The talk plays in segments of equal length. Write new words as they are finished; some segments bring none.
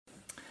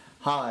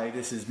Hi,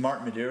 this is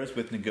Martin Medeiros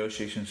with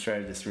Negotiation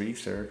Strategist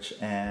Research,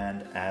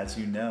 and as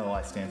you know,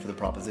 I stand for the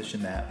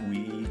proposition that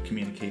we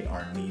communicate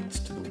our needs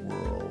to the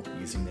world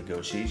using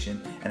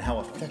negotiation, and how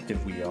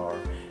effective we are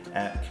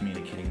at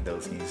communicating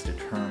those needs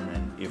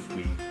determine if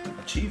we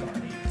achieve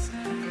our needs.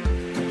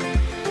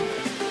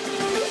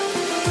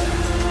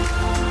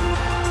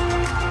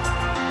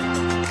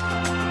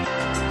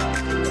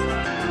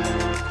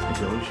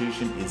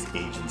 Negotiation is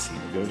agency.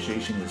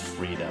 Negotiation is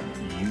freedom.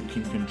 You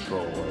can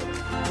control it.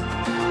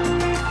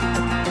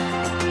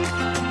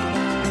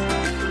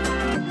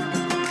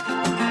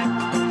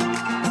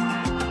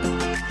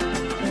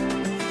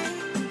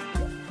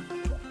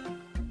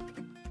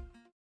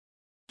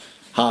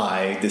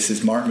 Hi, this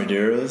is Martin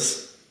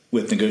Medeiros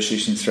with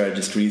Negotiation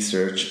Strategist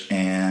Research,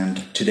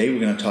 and today we're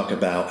going to talk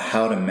about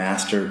how to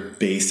master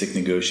basic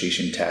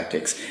negotiation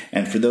tactics.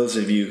 And for those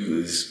of you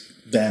who's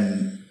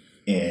been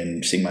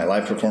in seeing my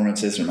live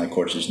performances or my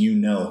courses, you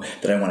know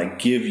that I want to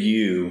give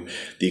you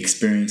the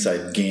experience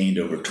I've gained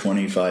over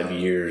 25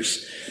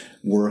 years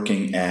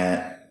working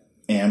at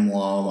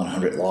AmLaw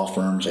 100 law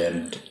firms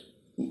and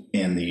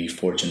in the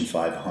Fortune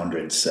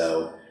 500.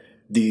 So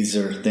these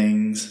are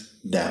things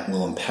that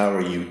will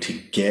empower you to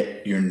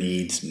get your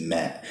needs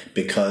met,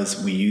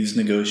 because we use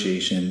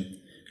negotiation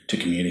to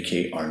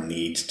communicate our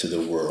needs to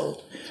the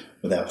world.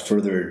 Without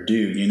further ado,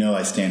 you know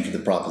I stand for the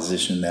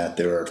proposition that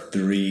there are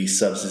three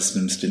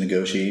subsystems to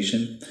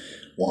negotiation.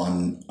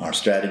 One, our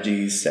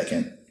strategies.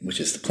 Second, which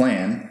is the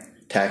plan.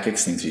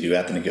 Tactics, things we do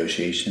at the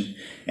negotiation.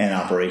 And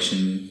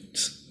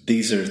operations.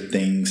 These are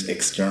things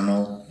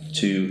external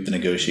to the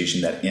negotiation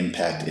that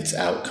impact its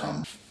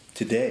outcome.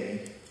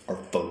 Today, our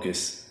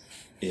focus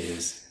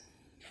is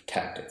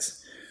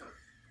tactics.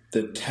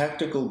 The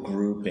tactical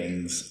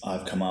groupings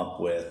I've come up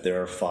with,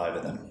 there are 5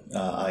 of them.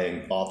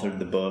 I authored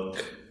the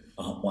book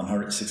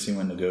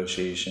 161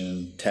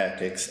 Negotiation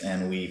Tactics,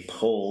 and we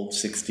polled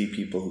 60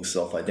 people who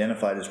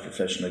self-identified as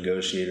professional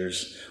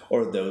negotiators,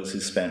 or those who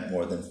spent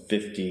more than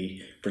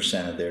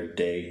 50% of their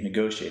day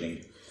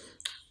negotiating.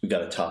 We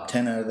got a top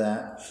 10 out of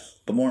that,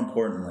 but more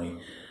importantly,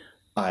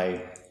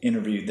 I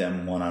interviewed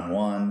them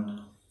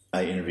one-on-one.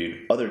 I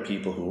interviewed other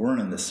people who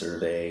weren't in the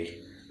survey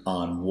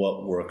on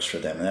what works for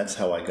them, and that's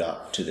how I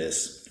got to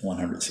this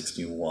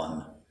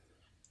 161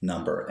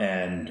 number.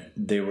 And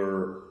they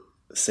were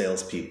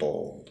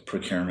salespeople,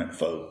 procurement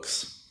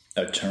folks,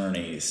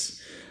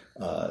 attorneys,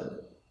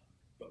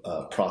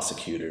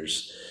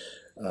 prosecutors,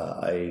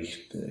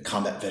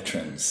 combat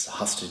veterans,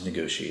 hostage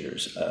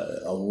negotiators,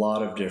 a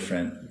lot of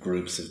different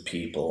groups of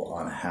people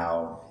on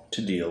how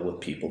to deal with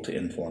people to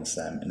influence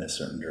them in a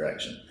certain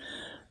direction.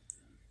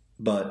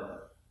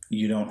 But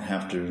you don't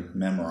have to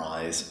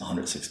memorize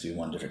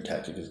 161 different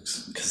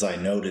tactics, because I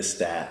noticed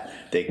that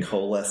they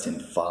coalesced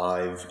in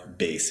 5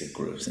 basic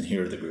groups, and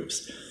here are the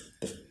groups.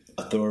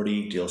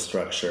 Authority, deal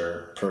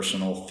structure,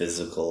 personal,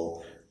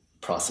 physical,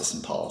 process,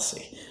 and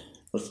policy.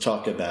 Let's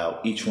talk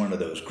about each one of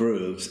those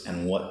groups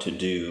and what to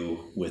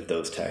do with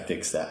those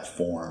tactics that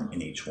form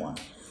in each one.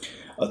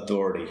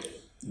 Authority,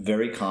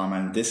 very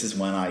common. This is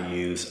when I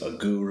use a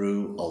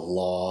guru, a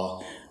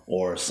law,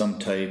 or some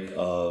type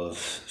of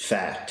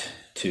fact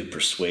to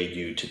persuade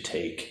you to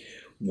take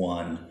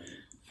one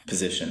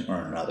position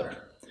or another.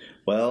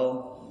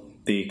 Well,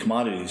 the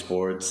commodities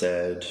board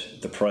said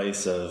the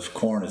price of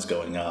corn is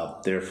going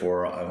up,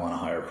 therefore I want a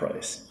higher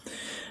price.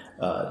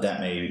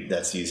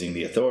 That's using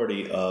the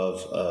authority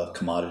of a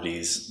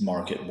commodities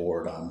market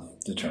board on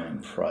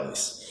determining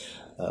price.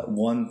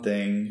 One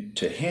thing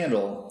to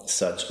handle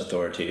such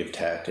authoritative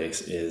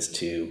tactics is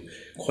to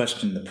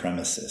question the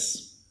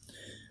premises.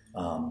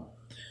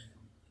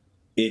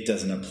 It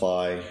doesn't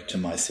apply to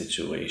my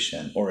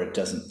situation, or it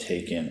doesn't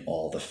take in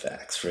all the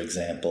facts. For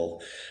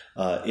example,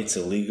 it's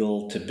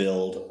illegal to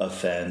build a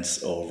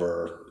fence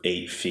over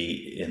 8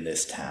 feet in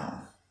this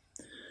town.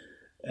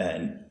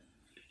 And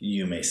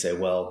you may say,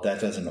 well,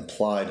 that doesn't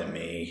apply to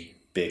me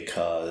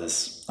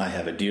because I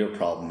have a deer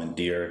problem and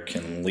deer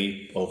can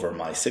leap over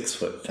my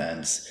 6-foot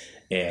fence,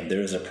 and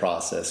there's a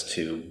process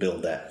to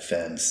build that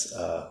fence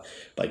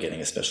by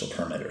getting a special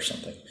permit or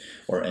something,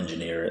 or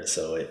engineer it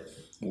so it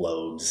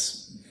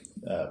loads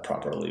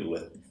properly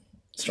with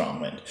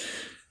strong wind.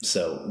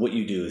 So what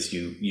you do is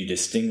you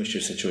distinguish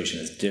your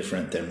situation as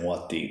different than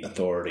what the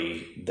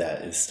authority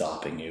that is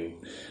stopping you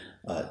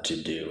to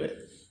do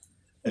it.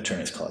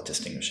 Attorneys call it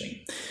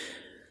distinguishing.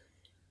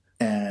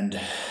 And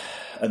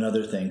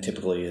another thing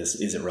typically is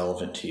it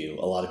relevant to you?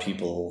 A lot of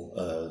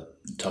people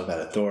talk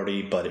about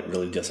authority, but it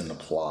really doesn't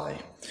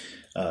apply.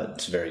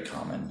 It's very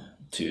common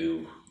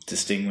to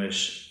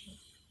distinguish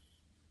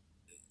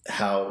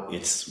how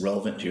it's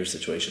relevant to your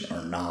situation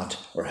or not,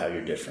 or how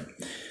you're different.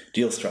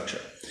 Deal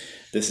structure.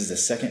 This is the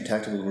second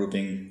tactical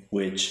grouping,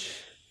 which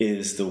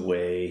is the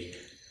way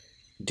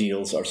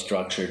deals are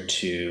structured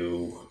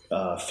to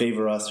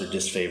favor us or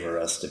disfavor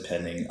us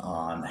depending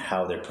on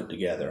how they're put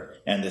together.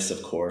 And this,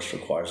 of course,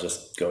 requires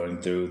us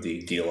going through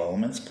the deal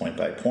elements point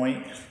by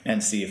point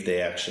and see if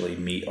they actually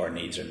meet our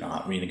needs or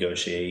not.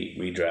 Renegotiate,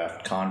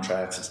 redraft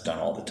contracts, it's done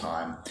all the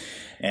time.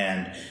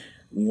 And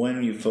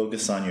when you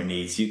focus on your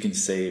needs, you can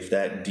say if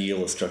that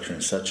deal is structured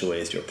in such a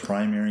way as your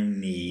primary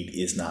need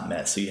is not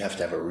met. So you have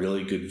to have a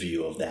really good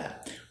view of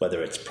that,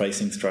 whether it's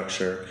pricing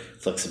structure,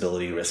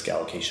 flexibility, risk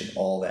allocation,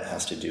 all that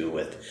has to do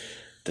with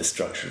the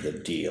structure of the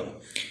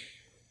deal.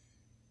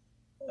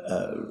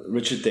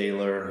 Richard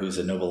Thaler, who's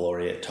a Nobel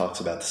laureate, talks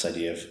about this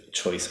idea of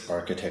choice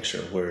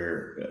architecture,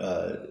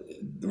 where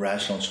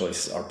rational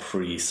choices are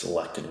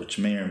pre-selected, which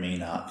may or may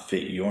not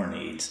fit your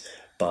needs,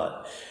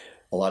 but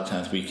a lot of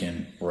times we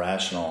can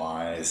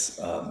rationalize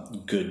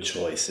good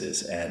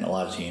choices, and a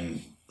lot of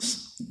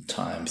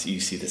times you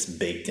see this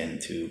baked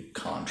into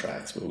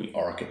contracts where we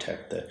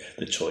architect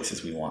the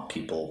choices we want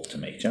people to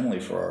make, generally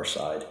for our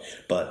side,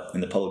 but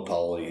in the public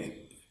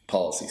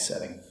policy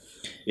setting,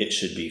 it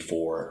should be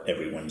for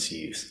everyone's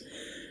use.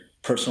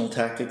 Personal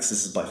tactics,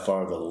 this is by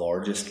far the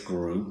largest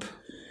group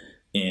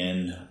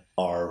in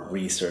our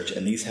research,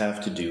 and these have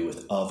to do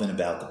with of and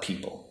about the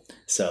people.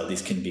 So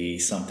these can be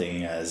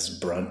something as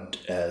blunt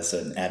as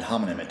an ad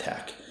hominem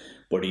attack.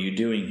 What are you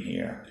doing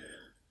here?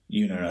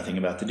 You know nothing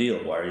about the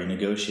deal. Why are you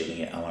negotiating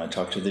it? I want to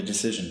talk to the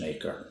decision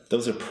maker.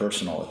 Those are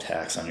personal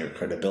attacks on your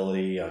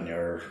credibility, on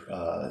your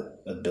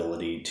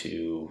ability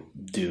to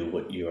do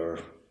what you're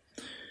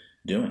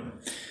doing.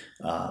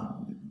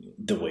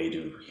 The way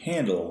to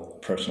handle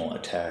personal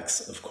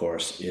attacks, of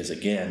course, is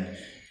again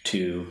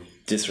to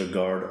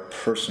disregard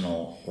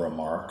personal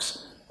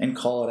remarks and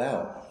call it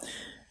out.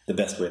 The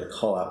best way to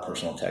call out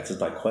personal attacks is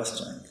by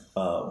questioning.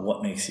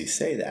 What makes you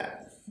say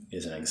that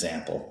is an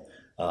example.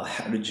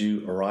 How did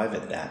you arrive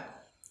at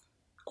that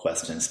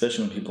question,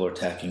 especially when people are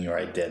attacking your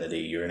identity,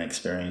 your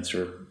inexperience,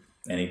 or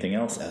anything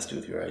else that has to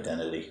do with your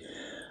identity.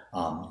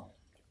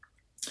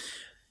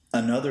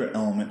 Another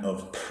element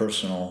of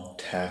personal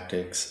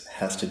tactics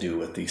has to do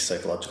with the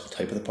psychological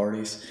type of the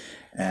parties.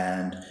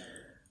 And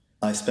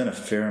I spent a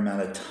fair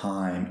amount of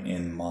time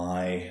in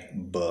my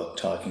book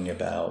talking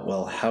about,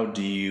 well, how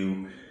do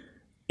you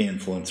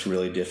influence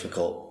really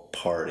difficult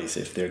parties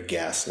if they're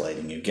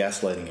gaslighting you?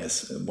 Gaslighting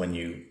is when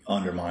you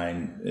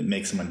undermine, it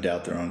makes someone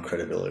doubt their own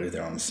credibility,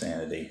 their own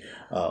sanity,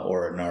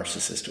 or a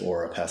narcissist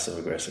or a passive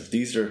aggressive.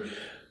 These are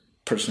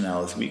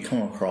personalities we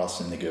come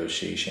across in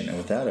negotiation, and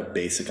without a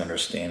basic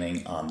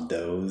understanding on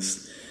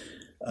those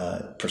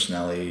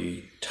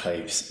personality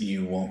types,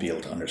 you won't be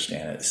able to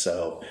understand it.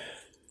 So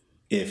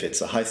if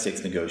it's a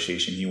high-stakes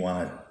negotiation, you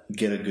want to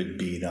get a good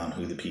beat on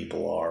who the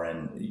people are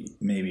and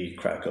maybe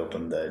crack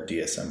open the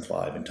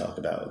DSM-5 and talk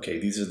about, okay,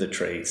 these are the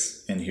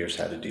traits and here's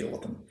how to deal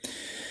with them.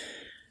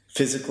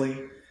 Physically,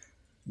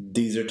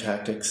 these are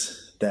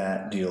tactics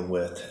that deal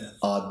with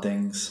odd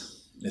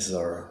things. This is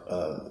our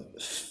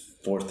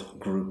fourth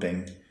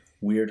grouping.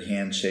 Weird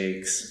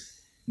handshakes,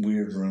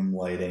 weird room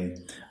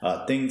lighting,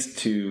 things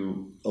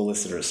to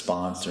elicit a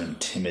response or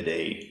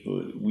intimidate.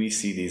 We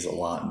see these a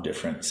lot in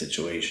different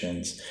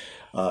situations.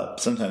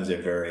 Sometimes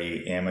they're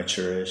very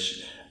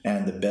amateurish,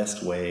 and the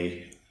best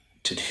way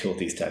to deal with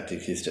these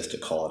tactics is just to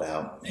call it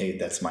out. Hey,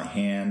 that's my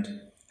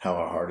hand. How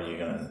hard are you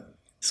going to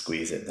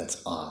squeeze it?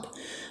 That's odd.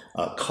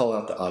 Call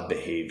out the odd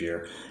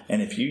behavior.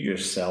 And if you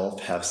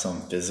yourself have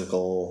some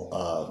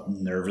physical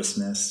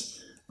nervousness,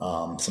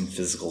 some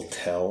physical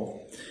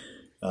tell,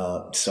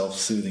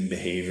 self-soothing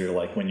behavior,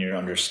 like when you're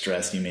under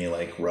stress, you may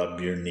like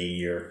rub your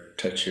knee or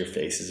touch your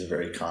face is a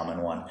very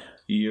common one.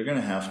 You're going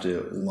to have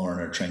to learn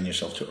or train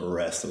yourself to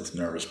arrest those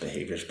nervous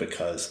behaviors,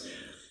 because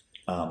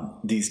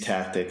these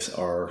tactics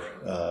are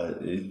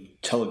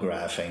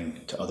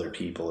telegraphing to other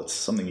people. It's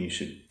something you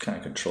should kind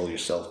of control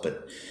yourself,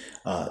 but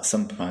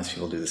sometimes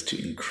people do this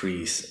to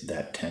increase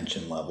that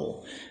tension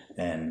level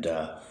and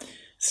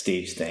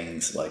stage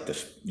things like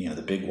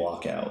the big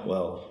walkout.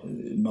 Well,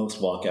 most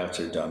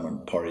walkouts are done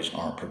when parties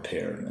aren't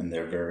prepared, and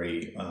they're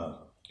very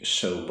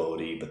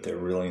showboaty, but they're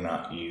really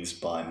not used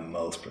by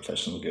most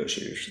professional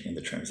negotiators in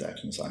the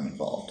transactions I'm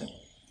involved in.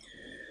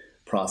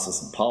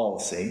 Process and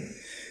policy.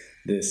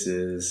 This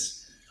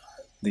is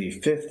the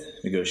fifth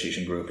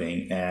negotiation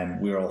grouping,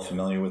 and we're all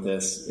familiar with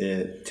this.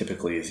 It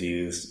typically is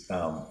used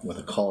with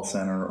a call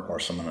center or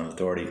someone in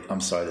authority.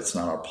 I'm sorry, that's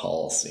not our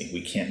policy.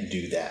 We can't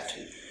do that.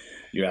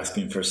 You're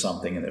asking for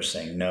something and they're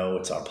saying, no,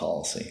 it's our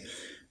policy.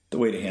 The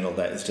way to handle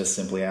that is just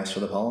simply ask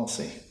for the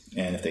policy.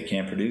 And if they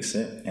can't produce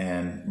it,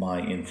 and my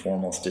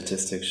informal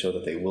statistics show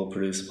that they will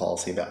produce a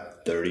policy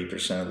about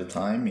 30% of the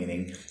time,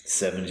 meaning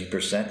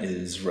 70%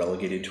 is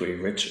relegated to a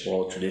rich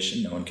oral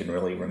tradition no one can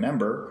really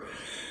remember.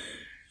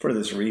 For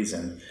this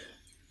reason,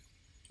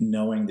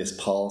 knowing this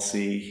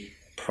policy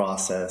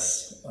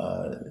process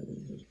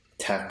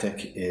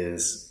tactic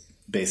is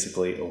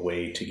basically a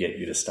way to get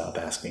you to stop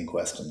asking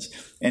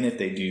questions. And if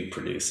they do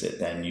produce it,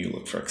 then you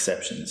look for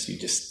exceptions. You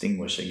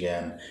distinguish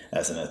again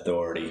as an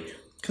authority,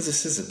 because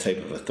this is a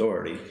type of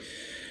authority,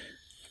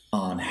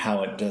 on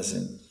how it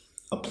doesn't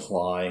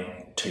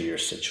apply to your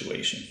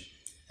situation.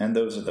 And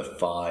those are the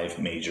 5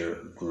 major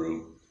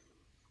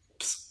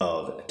groups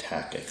of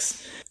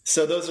tactics.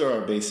 So those are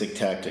our basic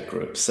tactic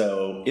groups.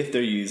 So if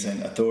they're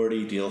using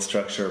authority, deal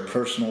structure,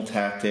 personal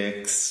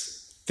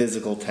tactics,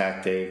 physical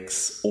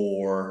tactics,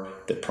 or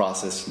the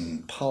process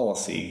and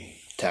policy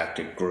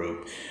tactic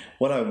group,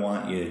 What I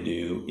want you to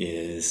do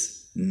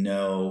is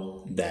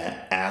know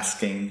that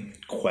asking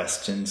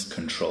questions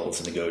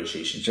controls a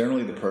negotiation.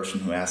 Generally, the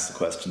person who asks the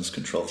questions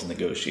controls a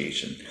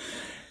negotiation.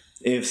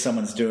 If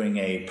someone's doing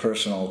a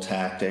personal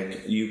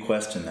tactic, you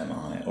question them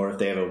on it. Or if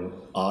they have an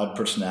odd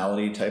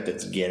personality type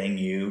that's getting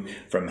you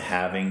from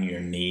having your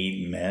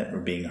need met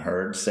or being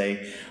heard,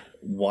 say,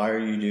 why are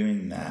you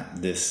doing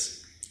that?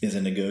 This is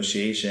a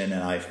negotiation,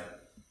 and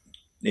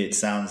it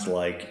sounds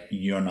like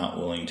you're not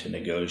willing to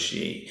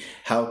negotiate.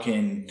 How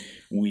can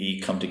we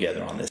come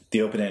together on this?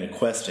 The open-ended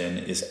question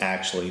is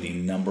actually the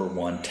number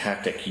one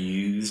tactic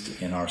used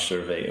in our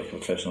survey of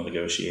professional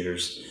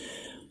negotiators.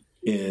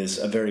 Is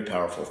a very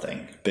powerful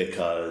thing,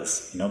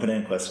 because an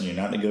open-ended question, you're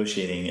not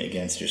negotiating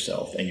against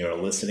yourself, and you're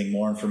eliciting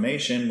more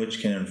information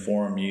which can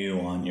inform you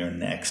on your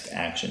next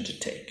action to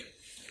take.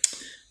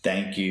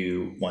 Thank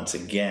you once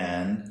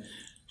again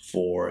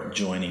for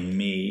joining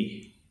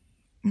me,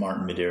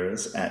 Martin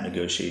Medeiros, at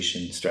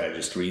Negotiation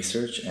Strategist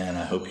Research, and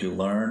I hope you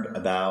learned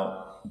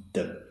about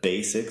the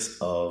basics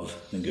of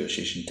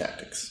negotiation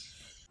tactics.